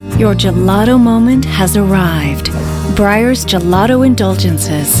Your gelato moment has arrived. Breyer's Gelato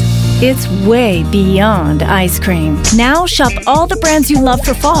Indulgences. It's way beyond ice cream. Now shop all the brands you love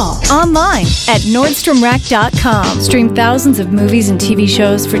for fall online at NordstromRack.com. Stream thousands of movies and TV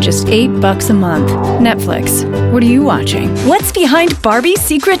shows for just $8 a month. Netflix. What are you watching? What's behind Barbie's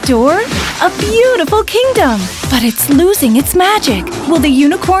secret door? A beautiful kingdom. But it's losing its magic. Will the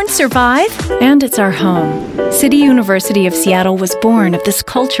unicorn survive? And it's our home. City University of Seattle was born of this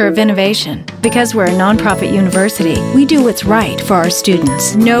culture of innovation. Because we're a nonprofit university, we do what's right for our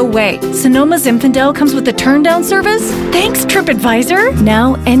students. No way. Sonoma Zinfandel comes with a turn-down service? Thanks, TripAdvisor!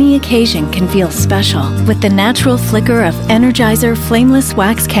 Now any occasion can feel special with the natural flicker of Energizer flameless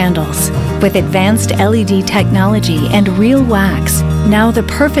wax candles. With advanced LED technology and real wax, now the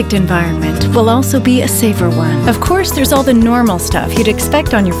perfect environment will also be a safer one. Of course, there's all the normal stuff you'd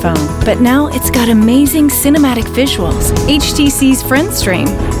expect on your phone, but now it's got amazing cinematic visuals, HTC's FriendStream,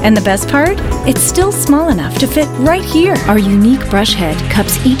 and the best part? It's still small enough to fit right here. Our unique brush head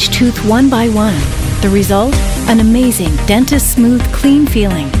cups each tooth one by one. The result? An amazing dentist-smooth, clean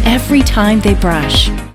feeling every time they brush.